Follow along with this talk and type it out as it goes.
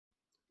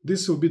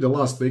this will be the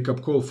last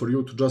wake-up call for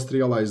you to just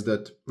realize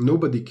that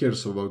nobody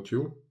cares about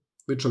you.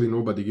 Literally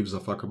nobody gives a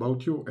fuck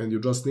about you, and you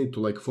just need to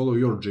like follow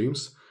your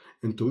dreams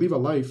and to live a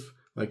life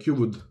like you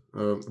would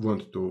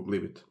want to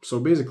live it. So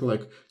basically,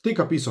 like, take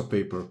a piece of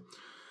paper,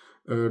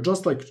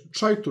 just like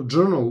try to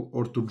journal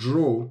or to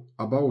draw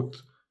about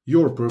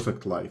your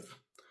perfect life.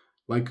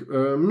 Like,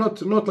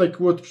 not like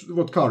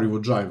what car you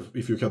would drive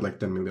if you had like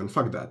 10 million.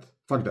 Fuck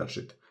that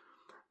shit.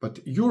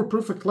 But your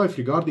perfect life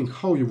regarding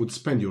how you would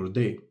spend your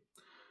day.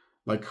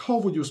 Like, how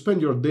would you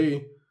spend your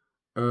day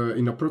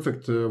in a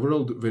perfect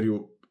world where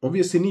you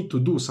obviously need to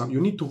do some,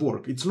 you need to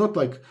work. It's not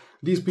like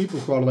these people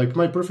who are like,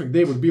 my perfect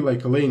day would be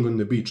like laying on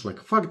the beach. Like,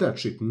 fuck that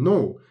shit.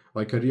 No,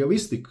 like a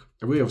realistic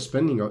way of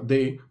spending a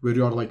day where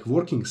you are like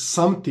working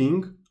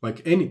something,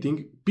 like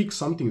anything, pick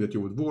something that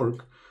you would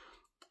work,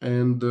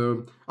 and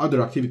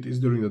other activities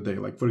during the day.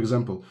 Like, for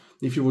example,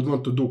 if you would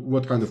want to do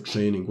what kind of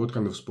training, what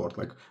kind of sport,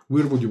 like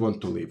where would you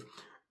want to live?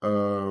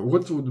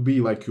 What would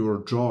be like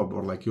your job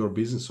or like your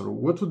business, or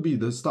what would be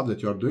the stuff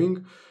that you are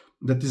doing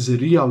that is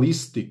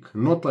realistic,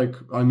 not like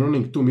I'm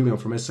earning 2 million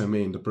from SMA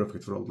in the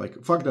perfect world.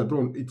 Like, fuck that,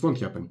 bro, it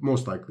won't happen,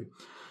 most likely.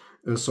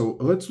 So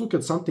let's look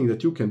at something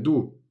that you can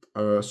do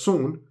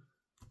soon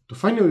to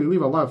finally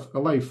live a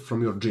life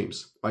from your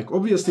dreams. Like,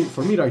 obviously,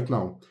 for me right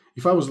now,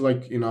 if I was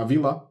like in a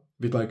villa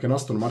with like an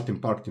Aston Martin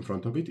parked in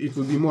front of it, it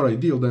would be more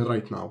ideal than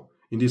right now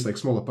in this like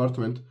small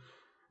apartment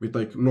with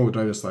like no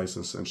driver's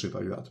license and shit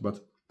like that. But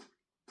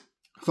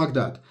fuck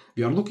that.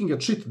 We are looking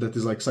at shit that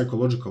is like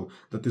psychological,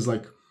 that is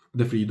like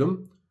the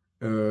freedom,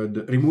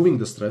 removing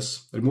the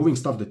stress, removing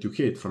stuff that you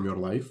hate from your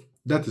life.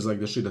 That is like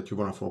the shit that you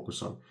want to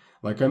focus on.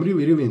 Like, I'm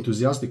really, really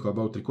enthusiastic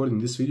about recording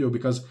this video,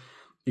 because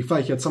if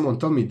I had someone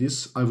tell me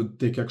this, I would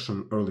take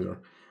action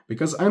earlier.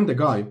 Because I'm the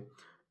guy,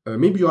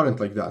 maybe you aren't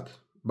like that,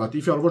 but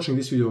if you are watching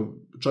this video,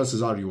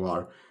 chances are you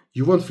are.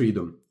 You want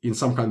freedom in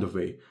some kind of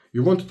way.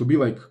 You want to be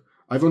like,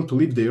 I want to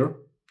live there,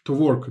 to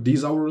work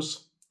these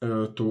hours,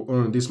 to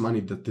earn this money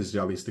that is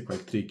realistic,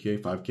 like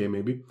 3K, 5K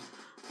maybe,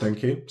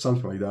 10K,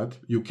 something like that.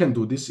 You can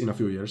do this in a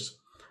few years.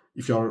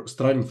 If you are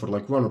striving for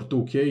like 1 or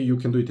 2K, you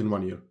can do it in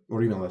 1 year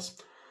or even less.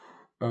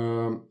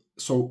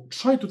 So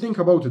try to think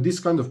about this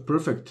kind of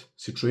perfect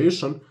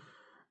situation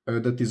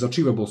that is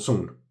achievable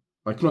soon.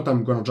 Like, not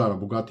I'm gonna drive a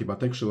Bugatti,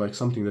 but actually like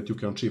something that you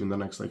can achieve in the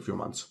next like few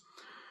months.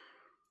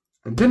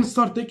 And then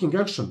start taking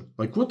action.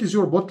 Like, what is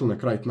your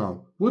bottleneck right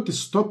now? What is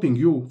stopping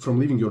you from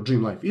living your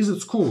dream life? Is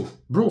it school?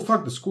 Bro,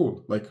 fuck the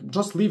school. Like,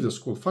 just leave the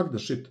school. Fuck the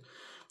shit.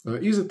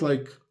 Is it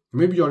like,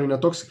 maybe you are in a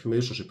toxic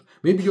relationship.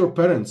 Maybe your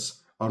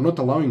parents are not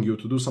allowing you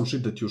to do some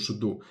shit that you should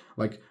do.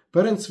 Like,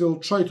 parents will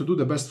try to do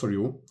the best for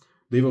you.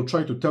 They will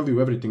try to tell you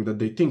everything that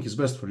they think is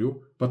best for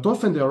you. But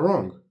often they are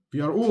wrong.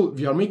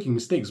 We are making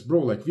mistakes, bro.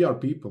 Like, we are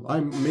people.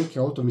 I'm making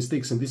a lot of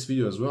mistakes in this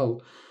video as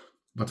well.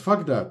 But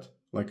fuck that.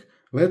 Like,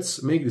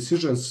 let's make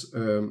decisions,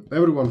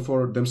 everyone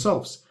for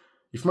themselves.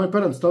 If my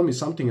parents tell me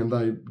something and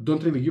I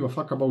don't really give a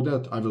fuck about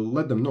that, I will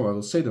let them know. I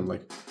will say them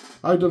like,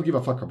 I don't give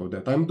a fuck about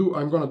that. I'm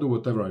gonna do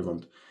whatever I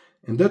want.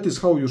 And that is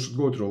how you should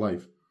go through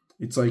life.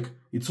 It's like,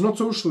 it's not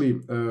socially,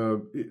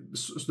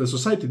 the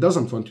society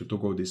doesn't want you to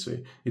go this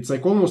way. It's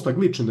like almost a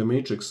glitch in the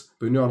matrix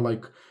when you are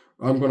like,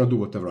 I'm gonna do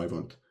whatever I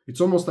want.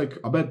 It's almost like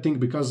a bad thing,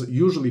 because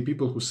usually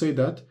people who say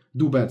that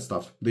do bad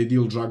stuff. They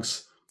deal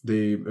drugs,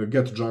 they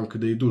get drunk,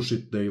 they do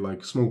shit, they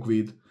like smoke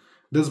weed.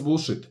 That's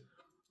bullshit.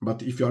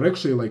 But if you're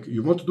actually like,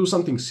 you want to do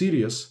something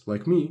serious,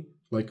 like me,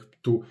 like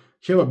to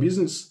have a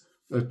business,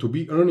 to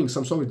be earning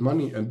some solid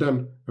money and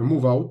then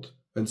move out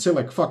and say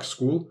like, fuck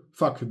school,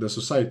 fuck the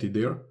society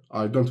there,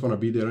 I don't want to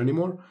be there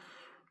anymore,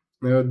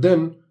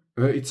 then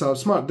it's a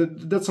smart,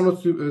 that's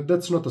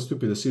not a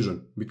stupid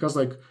decision, because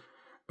like,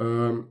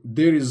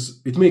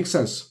 it makes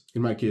sense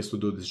in my case to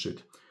do this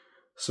shit.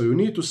 So you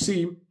need to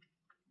see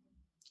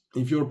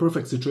if your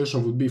perfect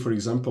situation would be, for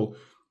example,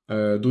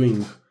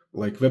 doing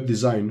like web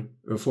design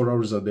 4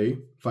 hours a day,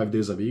 5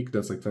 days a week,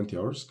 that's like 20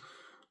 hours.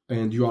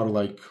 And you are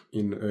like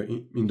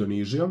in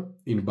Indonesia,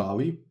 in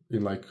Bali,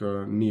 in like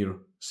near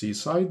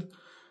seaside.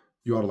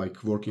 You are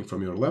like working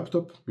from your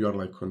laptop. You are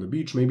like on the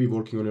beach, maybe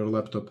working on your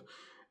laptop.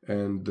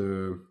 And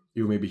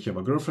you maybe have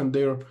a girlfriend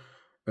there.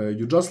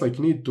 You just like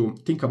need to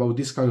think about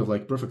this kind of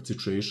like perfect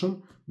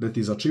situation that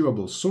is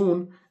achievable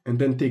soon, and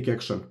then take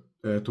action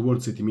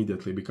towards it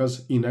immediately,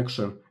 because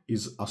inaction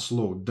is a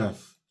slow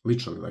death.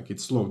 Literally, like,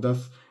 it's slow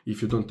death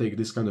if you don't take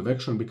this kind of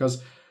action,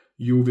 because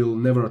you will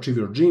never achieve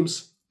your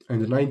dreams,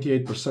 and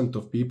 98%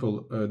 of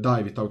people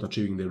die without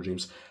achieving their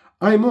dreams.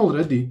 I'm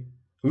already,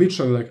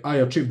 literally, like, I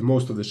achieved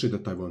most of the shit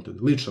that I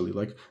wanted. Literally,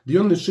 like, the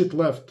only shit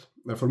left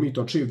for me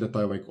to achieve that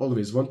I like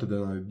always wanted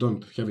and I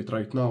don't have it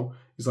right now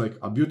is like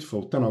a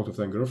beautiful 10 out of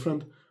 10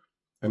 girlfriend,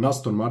 an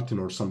Aston Martin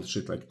or some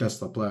shit like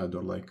Tesla Plaid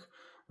or like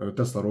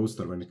Tesla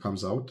Roadster when it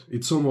comes out.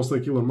 It's almost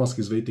like Elon Musk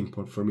is waiting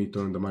for me to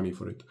earn the money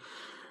for it.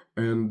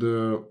 And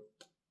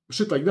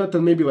shit like that,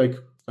 and maybe like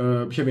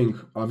having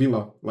a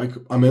villa, like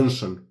a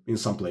mansion in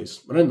some place,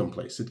 random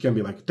place. It can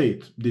be like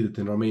Tate did it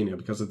in Romania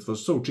because it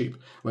was so cheap.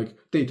 Like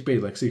Tate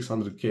paid like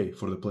 600K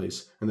for the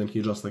place and then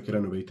he just like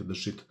renovated the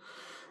shit.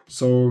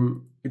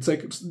 So it's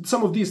like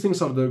some of these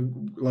things are the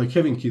like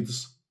having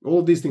kids, all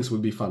of these things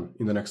would be fun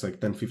in the next like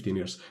 10-15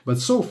 years. But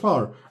so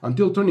far,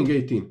 until turning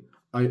 18,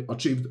 I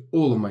achieved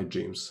all of my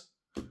dreams.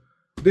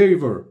 They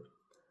were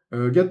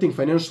getting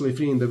financially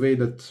free in the way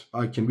that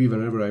I can be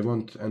whenever I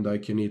want, and I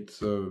can eat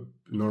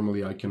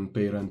normally, I can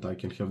pay rent, I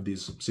can have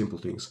these simple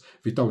things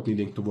without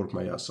needing to work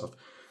my ass off.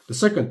 The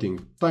second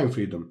thing, time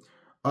freedom.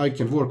 I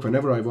can work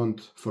whenever I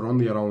want for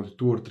only around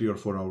 2 or 3 or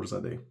 4 hours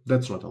a day.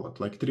 That's not a lot,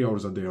 like 3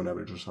 hours a day on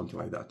average or something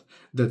like that.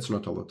 That's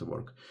not a lot of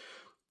work.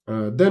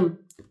 Then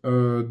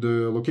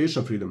the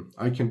location freedom.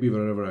 I can be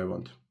wherever I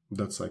want.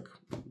 That's like,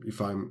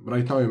 if I'm,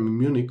 right now I'm in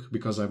Munich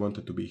because I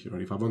wanted to be here.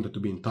 If I wanted to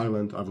be in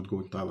Thailand, I would go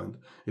in Thailand.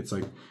 It's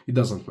like, it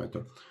doesn't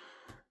matter.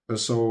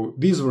 So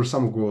these were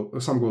some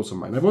goals of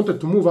mine. I wanted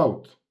to move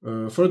out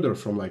further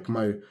from like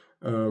my,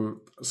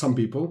 some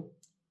people,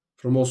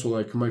 from also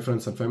like my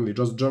friends and family.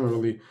 Just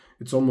generally,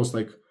 it's almost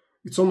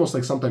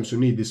like sometimes you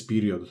need this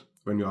period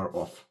when you are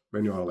off,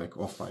 when you are like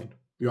offline.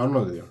 You are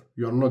not there.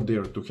 You are not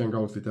there to hang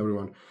out with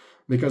everyone,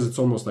 because it's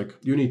almost like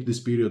you need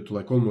this period to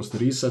like almost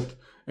reset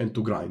and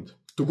to grind,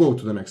 to go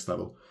to the next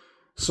level.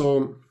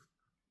 So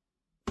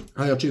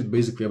I achieved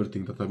basically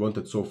everything that I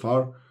wanted so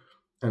far.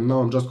 And now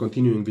I'm just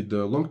continuing with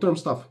the long-term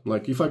stuff.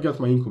 Like if I get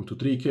my income to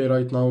 3K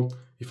right now,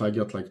 if I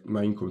get like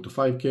my income to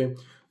 5K,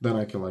 then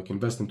I can like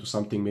invest into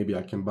something. Maybe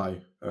I can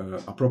buy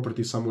a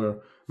property somewhere.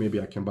 Maybe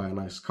I can buy a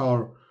nice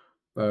car.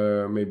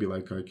 Maybe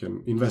like I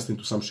can invest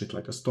into some shit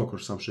like a stock or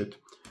some shit.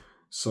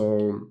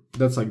 So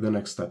that's like the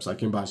next steps. I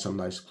can buy some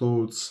nice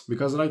clothes,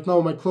 because right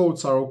now my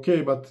clothes are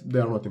okay, but they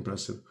are not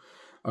impressive.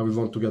 I would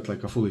want to get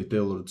like a fully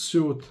tailored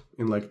suit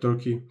in like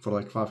Turkey for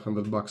like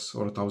 $500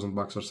 or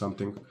 $1,000 or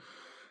something.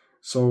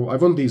 So I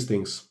want these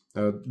things.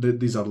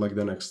 These are like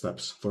the next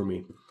steps for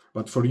me.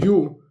 But for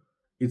you,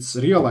 it's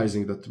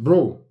realizing that,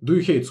 bro, do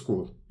you hate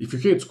school? If you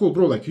hate school,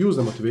 bro, like use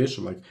the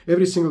motivation. Like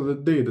every single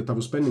day that I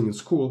was spending in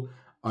school,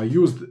 I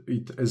used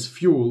it as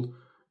fuel,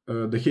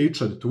 the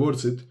hatred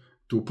towards it,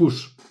 to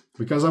push.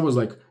 Because I was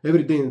like,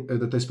 every day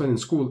that I spend in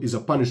school is a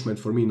punishment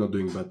for me not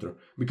doing better.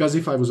 Because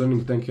if I was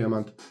earning 10K a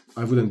month,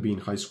 I wouldn't be in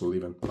high school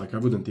even. Like I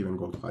wouldn't even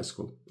go to high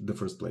school in the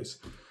first place.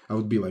 I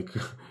would be like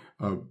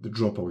a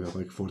dropout at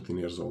like 14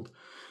 years old.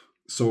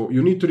 So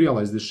you need to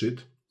realize this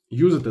shit,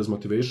 use it as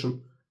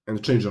motivation,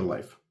 and change your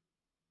life.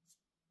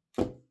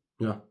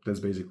 Yeah, that's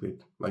basically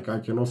it. Like I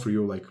can offer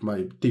you like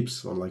my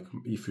tips on like,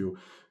 if you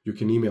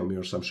can email me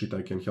or some shit,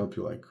 I can help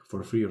you like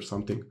for free or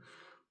something.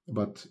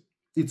 But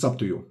it's up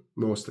to you,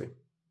 mostly.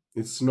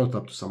 It's not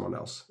up to someone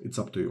else. It's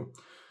up to you.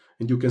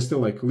 And you can still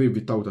like live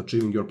without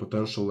achieving your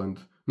potential, and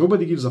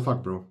nobody gives a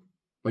fuck, bro.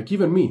 Like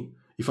even me,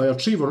 if I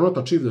achieve or not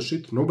achieve the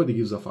shit, nobody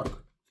gives a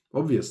fuck.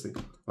 Obviously.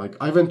 Like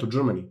I went to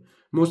Germany.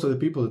 Most of the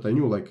people that I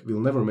knew like will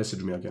never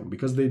message me again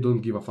because they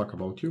don't give a fuck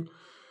about you.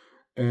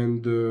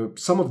 And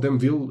some of them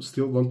will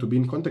still want to be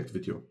in contact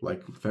with you,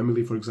 like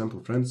family, for example,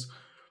 friends.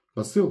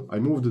 But still, I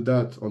moved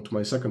that onto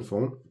my second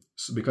phone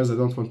because I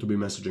don't want to be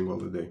messaging all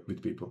the day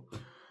with people.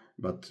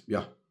 But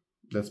yeah,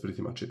 that's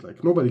pretty much it.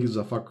 Like nobody gives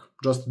a fuck.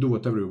 Just do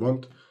whatever you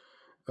want,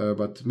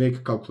 but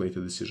make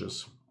calculated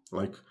decisions.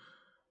 Like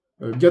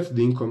get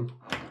the income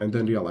and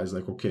then realize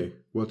like, okay,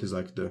 what is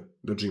like the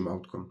dream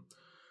outcome.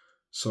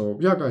 So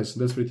yeah, guys,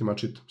 that's pretty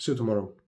much it. See you tomorrow.